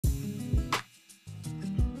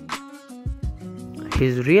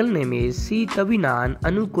His real name is C. Tawinan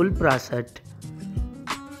Anukul Prasad.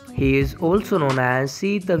 He is also known as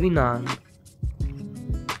C. Tawinan.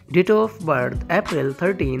 Date of birth April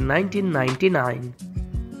 13, 1999.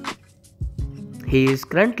 He is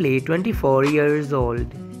currently 24 years old.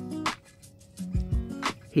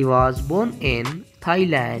 He was born in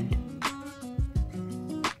Thailand.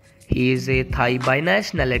 He is a Thai by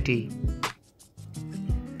nationality.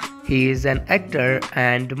 He is an actor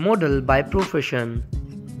and model by profession.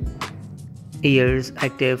 Years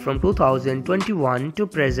active from 2021 to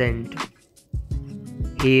present.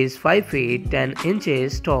 He is 5 feet 10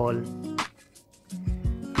 inches tall.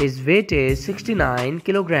 His weight is 69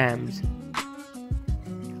 kilograms.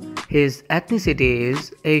 His ethnicity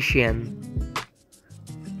is Asian.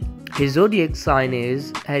 His zodiac sign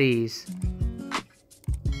is Aries.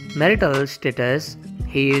 Marital status: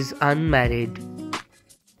 he is unmarried.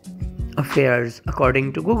 Affairs: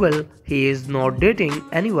 according to Google, he is not dating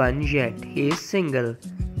anyone yet. He is single.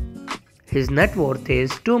 His net worth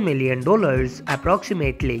is $2 million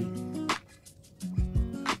approximately.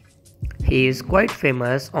 He is quite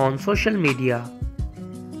famous on social media.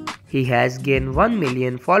 He has gained 1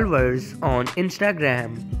 million followers on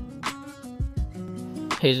Instagram.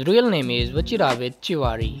 His real name is Vachirawit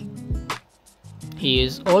Chivaaree. He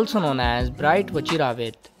is also known as Bright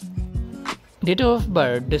Vachirawit. Date of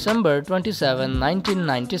birth December 27,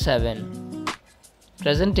 1997.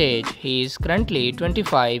 Present age: he is currently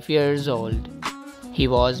 25 years old. He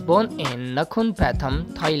was born in Nakhon Pathom,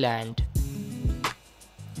 Thailand.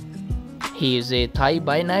 He is a Thai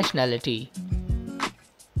by nationality.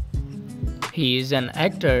 He is an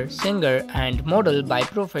actor, singer and model by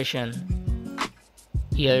profession.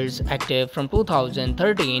 Years active from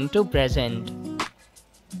 2013 to present.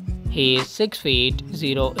 He is 6 feet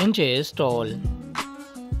 0 inches tall.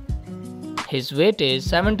 His weight is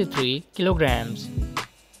 73 kilograms.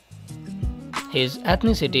 His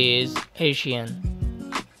ethnicity is Asian.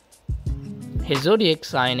 His zodiac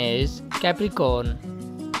sign is Capricorn.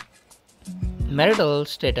 Marital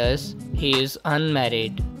status: he is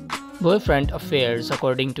unmarried. Boyfriend affairs: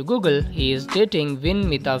 according to Google, he is dating Win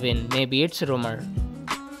Mita Win, maybe it's rumor.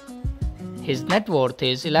 His net worth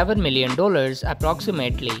is $11 million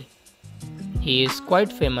approximately. He is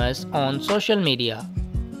quite famous on social media.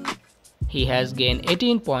 He has gained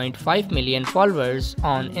 18.5 million followers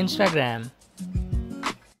on Instagram.